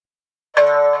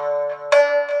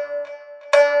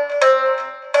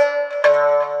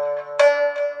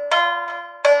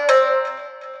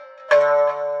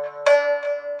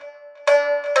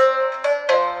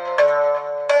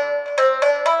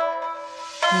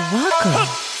Welcome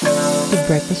to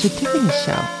Breakfast with Tiffany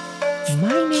show.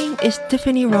 My name is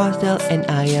Tiffany Rosdell and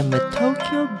I am a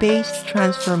Tokyo-based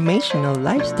transformational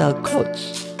lifestyle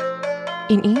coach.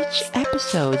 In each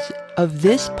episode of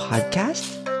this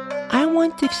podcast, I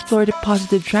want to explore the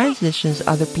positive transitions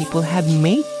other people have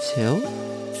made to,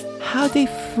 how they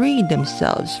freed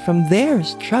themselves from their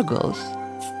struggles,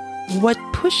 what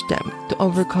pushed them to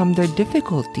overcome their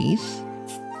difficulties,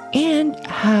 and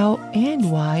how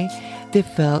and why they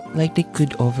felt like they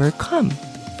could overcome.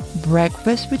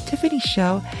 Breakfast with Tiffany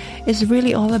show is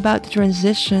really all about the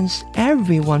transitions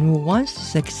everyone who wants to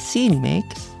succeed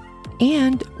makes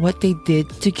and what they did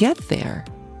to get there.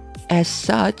 As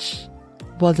such,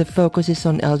 while the focus is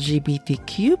on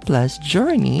LGBTQ plus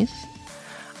journeys,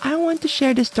 I want to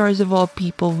share the stories of all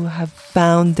people who have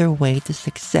found their way to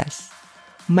success.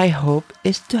 My hope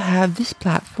is to have this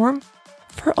platform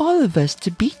for all of us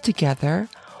to be together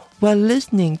while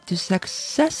listening to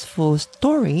successful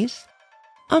stories,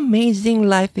 amazing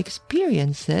life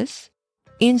experiences,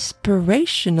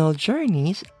 inspirational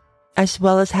journeys, as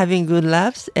well as having good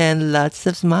laughs and lots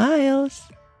of smiles.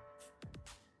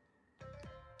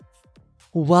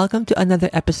 Welcome to another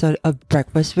episode of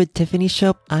Breakfast with Tiffany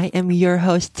Show. I am your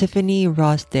host, Tiffany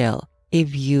Rosdale.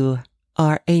 If you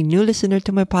are a new listener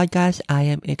to my podcast, I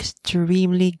am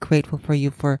extremely grateful for you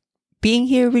for being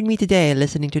here with me today,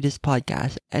 listening to this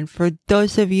podcast. And for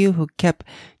those of you who kept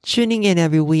tuning in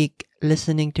every week,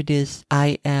 listening to this,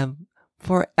 I am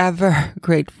forever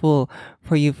grateful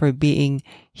for you for being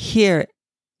here.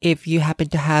 If you happen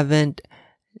to haven't,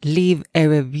 leave a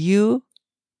review,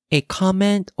 a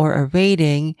comment, or a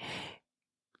rating.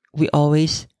 We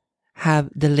always have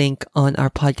the link on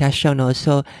our podcast show notes.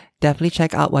 So definitely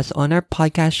check out what's on our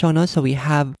podcast show notes. So we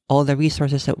have all the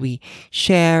resources that we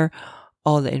share,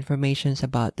 all the informations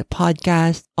about the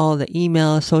podcast, all the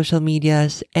emails, social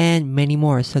medias, and many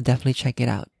more. So definitely check it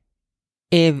out.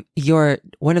 If you're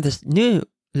one of the new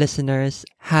listeners,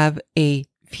 have a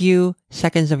few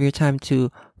seconds of your time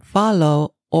to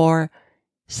follow or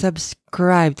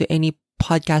subscribe to any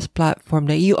podcast platform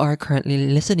that you are currently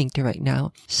listening to right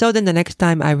now. So then the next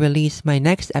time I release my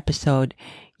next episode,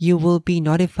 you will be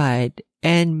notified,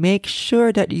 and make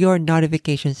sure that your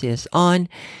notifications is on,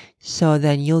 so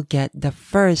then you'll get the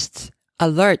first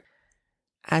alert.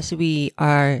 As we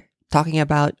are talking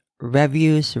about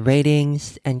reviews,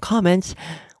 ratings, and comments,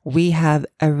 we have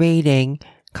a rating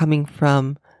coming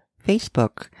from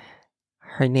Facebook.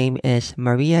 Her name is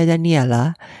Maria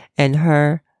Daniela, and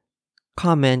her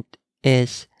comment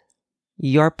is,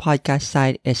 "Your podcast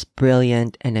site is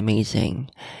brilliant and amazing."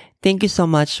 Thank you so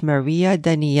much, Maria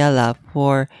Daniela,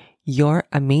 for your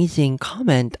amazing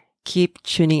comment. Keep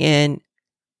tuning in.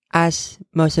 As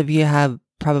most of you have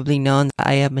probably known,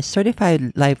 I am a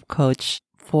certified life coach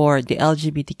for the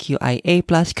LGBTQIA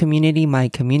plus community, my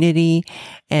community,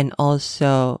 and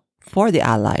also for the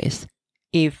allies.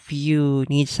 If you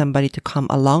need somebody to come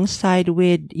alongside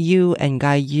with you and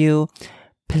guide you,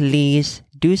 please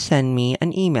do send me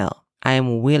an email. I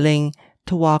am willing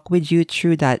to walk with you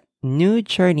through that new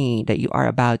journey that you are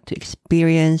about to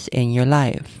experience in your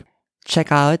life.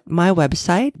 Check out my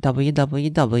website,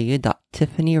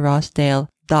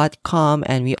 www.tiffanyrosdale.com,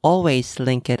 and we always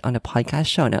link it on the podcast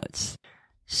show notes.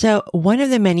 So one of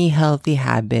the many healthy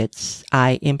habits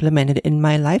I implemented in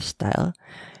my lifestyle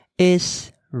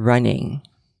is running.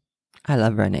 I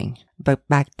love running. But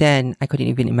back then, I couldn't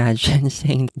even imagine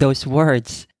saying those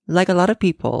words. Like a lot of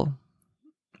people,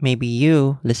 maybe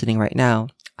you listening right now,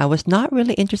 I was not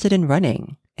really interested in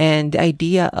running. And the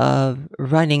idea of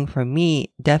running for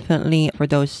me, definitely for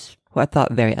those who I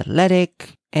thought very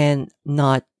athletic and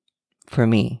not for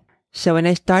me. So when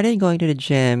I started going to the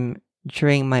gym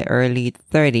during my early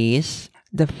 30s,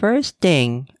 the first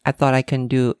thing I thought I can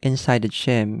do inside the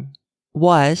gym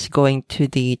was going to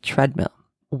the treadmill,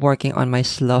 working on my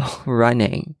slow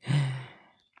running.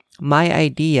 My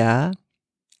idea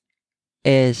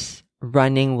is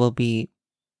running will be,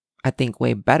 I think,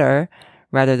 way better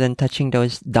rather than touching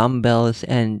those dumbbells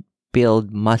and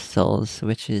build muscles,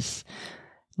 which is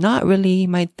not really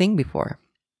my thing before.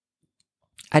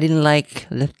 I didn't like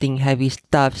lifting heavy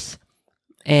stuffs,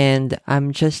 and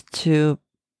I'm just too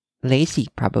lazy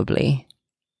probably.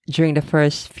 During the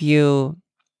first few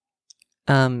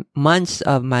months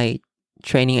of my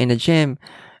training in the gym,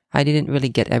 I didn't really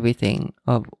get everything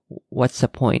of what's the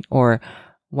point or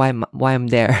why I'm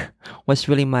there, what's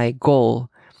really my goal.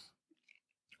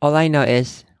 All I know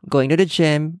is going to the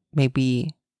gym,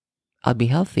 maybe I'll be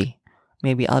healthy.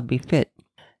 Maybe I'll be fit.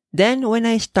 Then when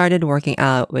I started working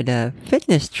out with a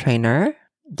fitness trainer,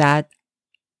 that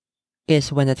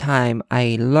is when the time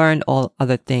I learned all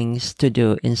other things to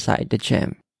do inside the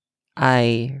gym.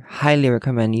 I highly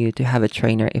recommend you to have a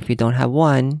trainer. If you don't have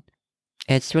one,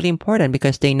 it's really important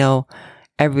because they know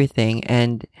everything,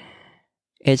 and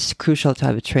it's crucial to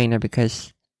have a trainer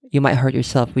because you might hurt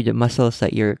yourself with the muscles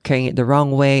that you're carrying it the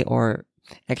wrong way or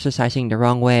exercising the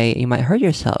wrong way. You might hurt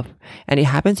yourself. And it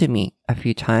happened to me a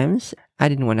few times. I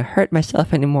didn't want to hurt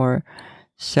myself anymore.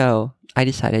 So I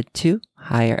decided to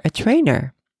hire a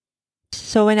trainer.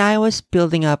 So when I was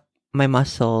building up my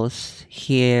muscles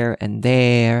here and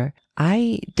there,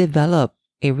 I developed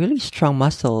a really strong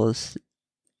muscles.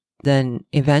 Then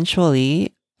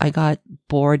eventually I got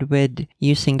bored with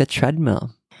using the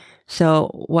treadmill. So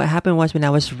what happened was when I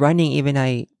was running, even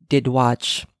I did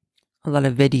watch a lot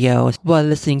of videos while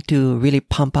listening to really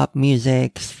pump up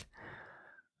musics,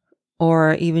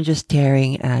 or even just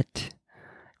staring at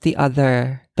the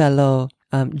other fellow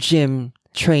gym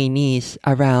trainees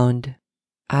around.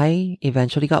 I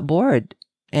eventually got bored,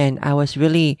 and I was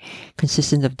really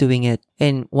consistent of doing it.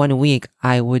 In 1 week,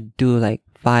 I would do like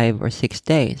 5 or 6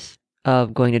 days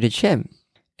of going to the gym.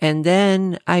 And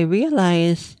then I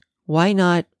realized, why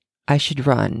not I should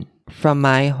run from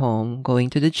my home going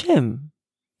to the gym?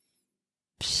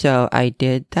 So I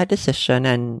did that decision,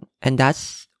 and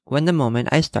that's when the moment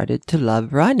I started to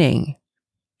love running.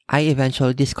 I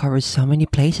eventually discovered so many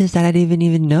places that I didn't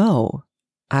even know.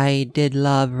 I did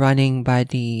love running by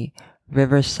the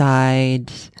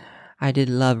riversides. I did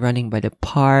love running by the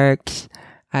parks.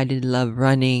 I did love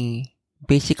running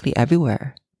basically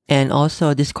everywhere. And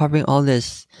also discovering all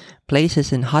these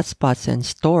places and hotspots and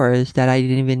stores that I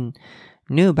didn't even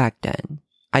knew back then.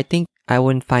 I think I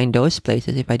wouldn't find those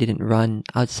places if I didn't run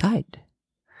outside.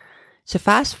 So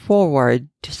fast forward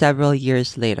to several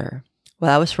years later,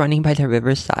 while I was running by the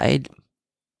riverside,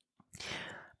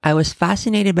 I was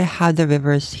fascinated by how the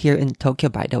rivers here in Tokyo,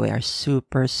 by the way, are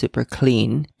super, super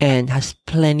clean and has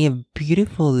plenty of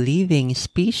beautiful living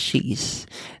species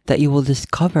that you will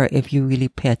discover if you really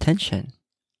pay attention.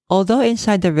 Although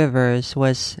inside the rivers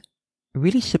was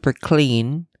really super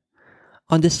clean,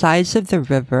 on the sides of the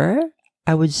river,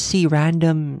 I would see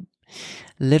random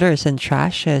litters and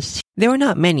trashes. There were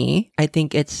not many. I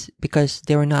think it's because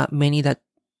there were not many that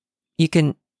you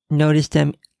can notice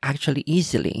them actually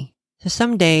easily. So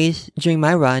some days during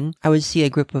my run, I would see a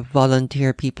group of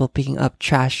volunteer people picking up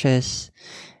trashes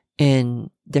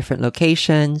in different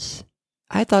locations.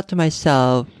 I thought to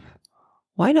myself,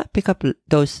 why not pick up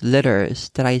those litters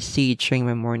that I see during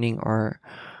my morning or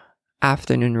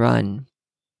afternoon run?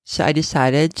 So I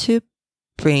decided to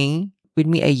bring with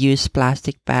me a used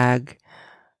plastic bag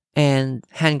and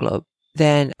hand glove.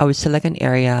 Then I would select an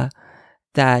area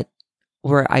that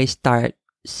where I start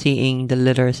seeing the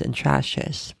litters and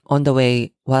trashes on the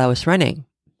way while I was running.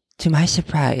 To my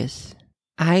surprise,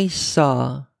 I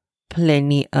saw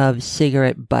plenty of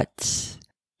cigarette butts.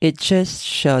 It just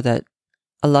showed that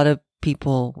a lot of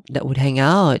people that would hang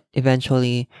out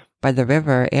eventually by the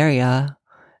river area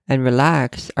and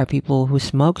relax are people who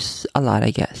smokes a lot,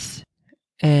 I guess.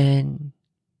 And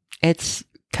it's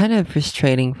kind of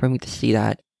frustrating for me to see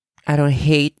that. I don't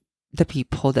hate the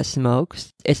people that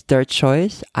smokes. It's their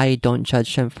choice. I don't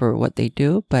judge them for what they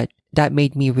do, but that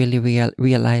made me really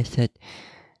realize that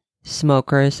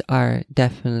smokers are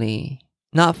definitely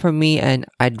not for me, and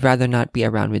I'd rather not be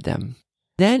around with them.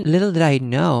 Then little did I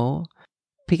know,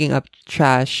 picking up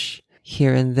trash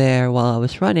here and there while I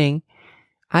was running,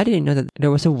 I didn't know that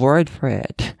there was a word for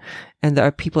it. And there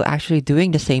are people actually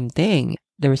doing the same thing.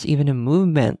 There was even a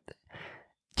movement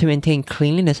to maintain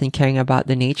cleanliness and caring about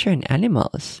the nature and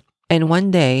animals. And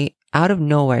one day, out of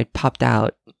nowhere, it popped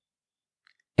out,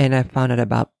 and I found out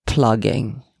about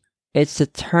plugging. It's the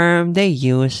term they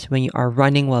use when you are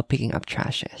running while picking up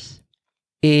trashes.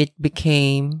 It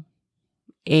became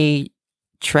a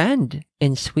trend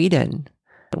in Sweden.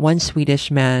 One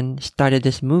Swedish man started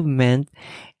this movement,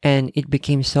 and it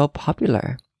became so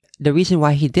popular. The reason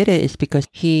why he did it is because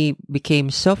he became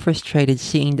so frustrated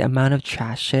seeing the amount of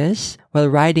trashes while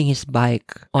riding his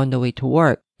bike on the way to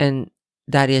work. And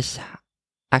that is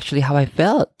actually how I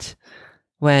felt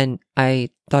when I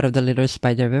thought of the litters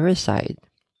by the riverside.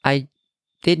 I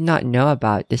did not know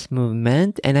about this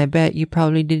movement, and I bet you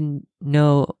probably didn't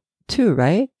know too,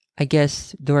 right? I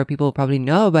guess there were people who probably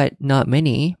know, but not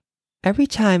many. Every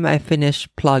time I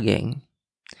finished plugging,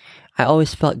 I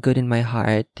always felt good in my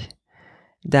heart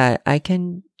that I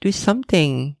can do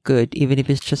something good, even if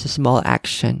it's just a small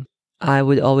action. I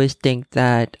would always think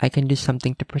that I can do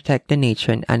something to protect the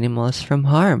nature and animals from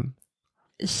harm.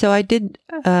 So I did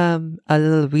a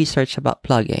little research about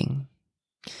plugging.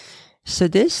 So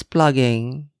this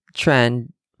plugging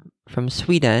trend from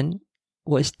Sweden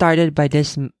was started by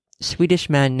this Swedish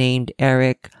man named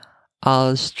Erik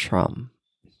Ahlstrom.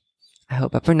 I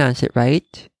hope I pronounced it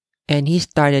right. And he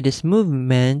started this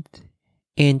movement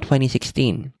in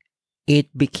 2016.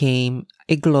 It became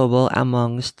a global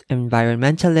amongst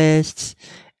environmentalists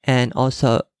and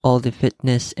also all the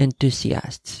fitness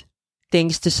enthusiasts.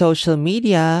 Thanks to social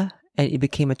media, and it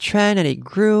became a trend and it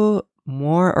grew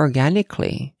more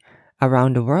organically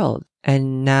around the world.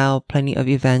 And now plenty of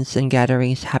events and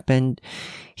gatherings happened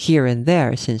here and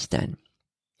there since then.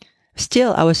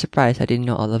 Still, I was surprised I didn't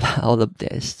know all about all of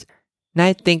this. And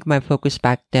I think my focus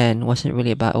back then wasn't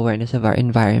really about awareness of our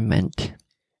environment.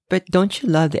 But don't you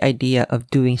love the idea of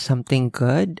doing something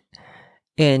good?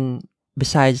 And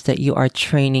besides that you are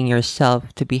training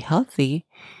yourself to be healthy,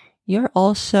 you're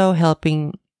also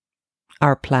helping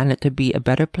our planet to be a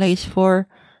better place for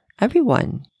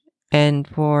everyone and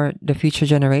for the future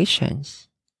generations.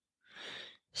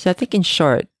 So I think in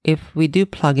short, if we do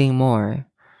plugging more,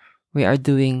 we are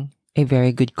doing a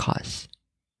very good cause.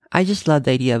 I just love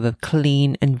the idea of a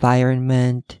clean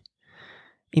environment.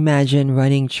 Imagine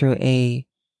running through a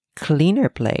cleaner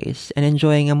place and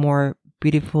enjoying a more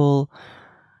beautiful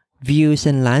views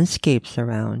and landscapes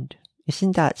around.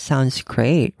 Isn't that sounds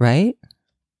great, right?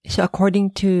 So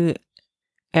according to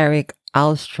Eric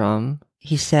Alstrom,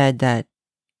 he said that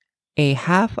a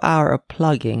half hour of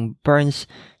plugging burns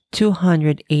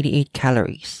 288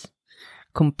 calories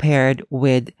compared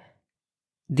with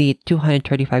the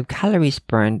 235 calories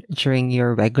burned during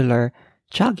your regular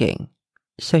jogging.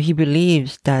 So he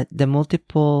believes that the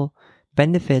multiple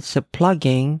benefits of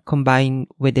plugging combined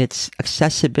with its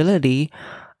accessibility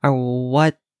are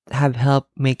what have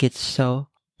helped make it so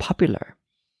popular.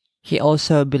 He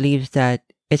also believes that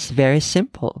it's very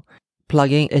simple.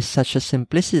 Plugging is such a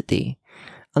simplicity.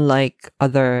 Unlike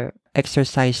other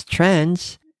exercise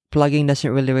trends, plugging doesn't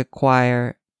really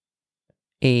require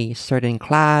a certain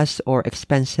class or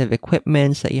expensive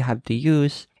equipment that you have to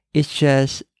use. It's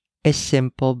just a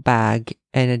simple bag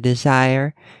and a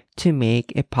desire to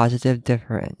make a positive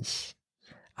difference.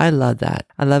 I love that.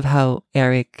 I love how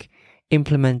Eric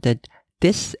implemented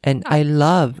this, and I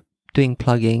love doing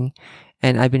plugging,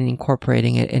 and I've been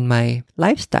incorporating it in my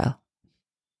lifestyle.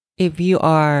 If you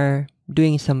are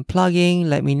doing some plugging,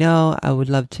 let me know. I would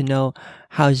love to know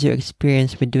how's your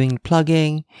experience with doing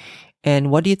plugging,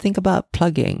 and what do you think about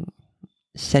plugging?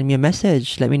 Send me a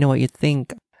message. Let me know what you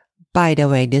think. By the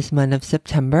way, this month of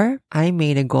September, I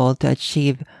made a goal to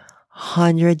achieve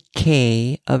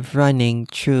 100K of running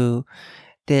through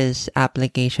this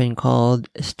application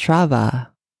called Strava.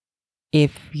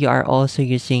 If you are also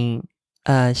using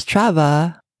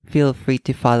Strava, feel free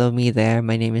to follow me there.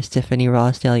 My name is Tiffany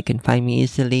Rossdale. You can find me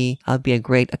easily. I'll be a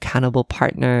great accountable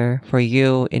partner for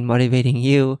you in motivating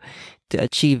you to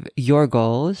achieve your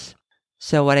goals.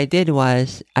 So what I did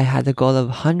was I had the goal of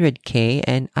 100K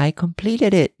and I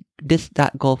completed it.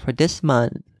 That goal for this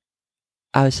month.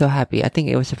 I was so happy. I think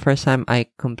it was the first time I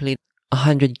completed a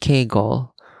 100K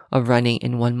goal of running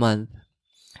in 1 month.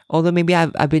 Although maybe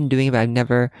I've been doing it, but I've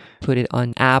never put it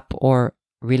on app or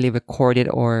really recorded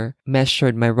or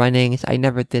measured my runnings. I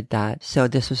never did that. So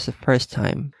this was the first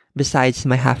time, besides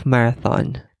my half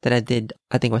marathon that I did,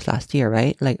 I think it was last year,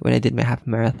 right? Like when I did my half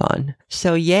marathon.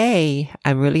 So yay!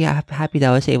 I'm really happy that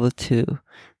I was able to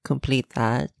complete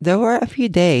that. There were a few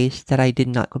days that I did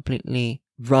not completely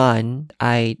run.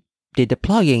 I did the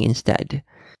plugging instead.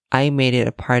 I made it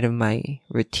a part of my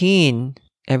routine.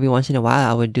 Every once in a while,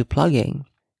 I would do plugging.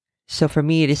 So for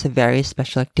me, it is a very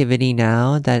special activity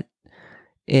now that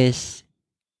is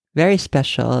very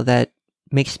special, that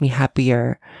makes me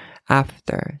happier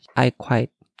after. I quite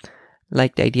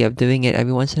like the idea of doing it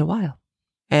every once in a while.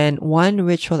 And one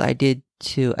ritual I did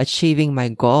to achieving my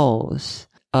goals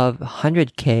of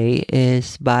 100K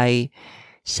is by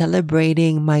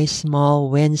celebrating my small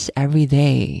wins every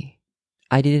day.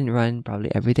 I didn't run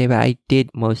probably every day, but I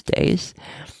did most days.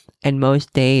 And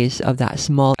most days of that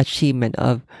small achievement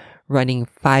of running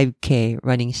 5K,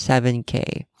 running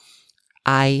 7K,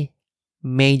 I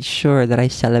made sure that I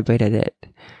celebrated it.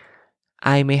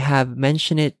 I may have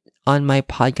mentioned it on my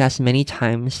podcast many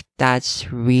times.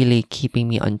 That's really keeping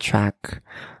me on track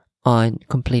on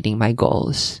completing my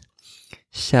goals.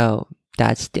 So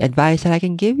that's the advice that I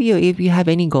can give you. If you have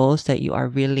any goals that you are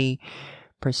really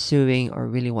pursuing or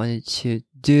really wanted to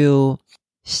do,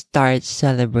 start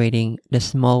celebrating the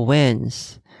small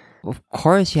wins. Of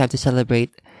course, you have to celebrate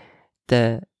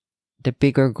the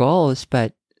bigger goals,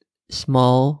 but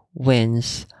small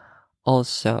wins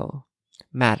also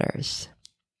matters.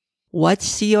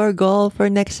 What's your goal for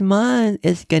next month?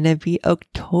 It's gonna be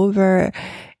October.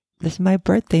 This is my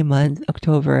birthday month,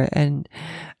 October, and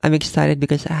I'm excited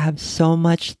because I have so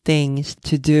much things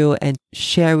to do and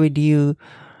share with you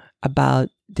about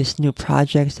these new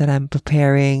projects that I'm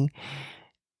preparing.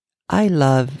 I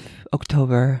love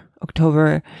October.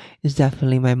 October is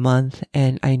definitely my month,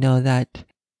 and I know that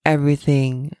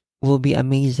everything will be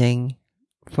amazing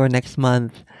for next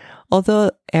month.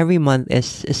 Although every month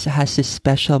has its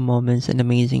special moments and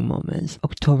amazing moments,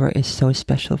 October is so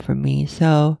special for me.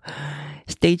 So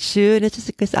stay tuned. It's just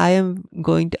because I am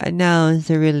going to announce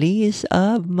the release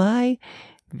of my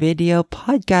video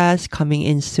podcast coming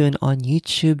in soon on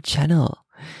YouTube channel.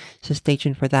 So stay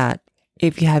tuned for that.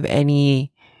 If you have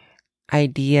any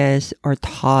ideas or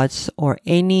thoughts or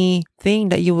anything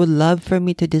that you would love for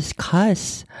me to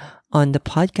discuss on the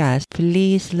podcast,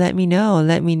 please let me know.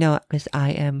 Let me know, because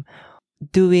I am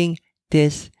doing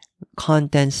this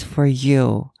contents for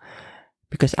you,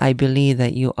 because I believe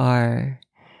that you are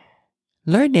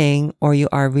learning or you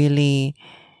are really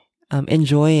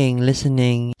enjoying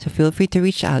listening. So feel free to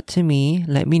reach out to me.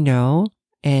 Let me know,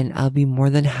 and I'll be more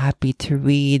than happy to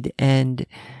read and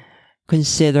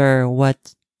consider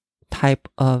what type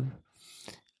of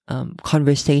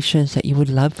conversations that you would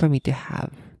love for me to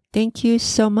have. Thank you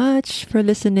so much for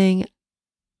listening.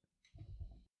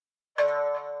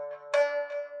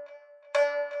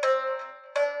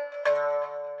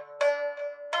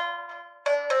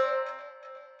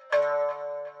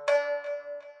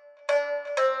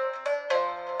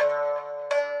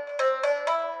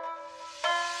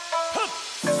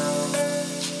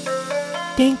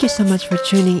 Thank you so much for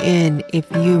tuning in. If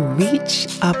you reach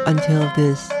up until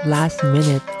this last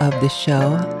minute of the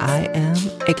show, I am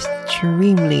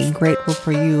extremely grateful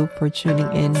for you for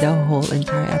tuning in the whole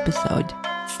entire episode.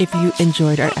 If you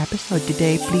enjoyed our episode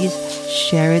today, please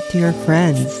share it to your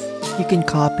friends. You can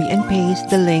copy and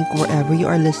paste the link wherever you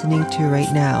are listening to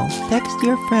right now. Text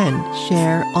your friend,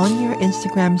 share on your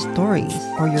Instagram stories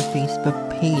or your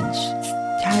Facebook page.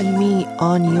 Tag me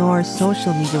on your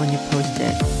social media when you post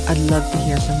it. I'd love to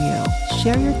hear from you.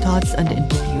 Share your thoughts on the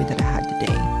interview that I had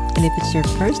today. And if it's your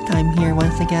first time here,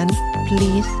 once again,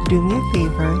 please do me a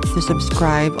favor to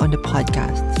subscribe on the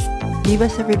podcast. Leave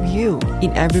us a review.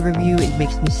 In every review, it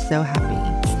makes me so happy.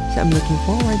 So I'm looking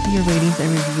forward to your ratings and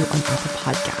review on Apple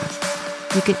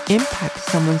Podcasts. You can impact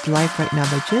someone's life right now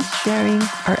by just sharing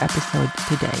our episode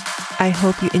today. I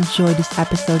hope you enjoyed this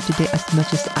episode today as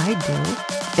much as I do.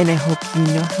 And I hope you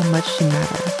know how much you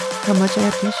matter, how much I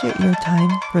appreciate your time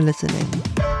for listening,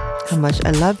 how much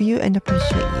I love you and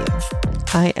appreciate you.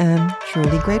 I am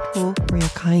truly grateful for your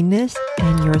kindness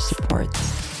and your support.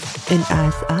 And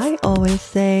as I always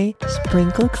say,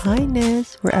 sprinkle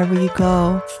kindness wherever you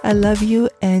go. I love you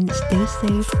and stay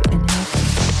safe and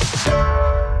healthy.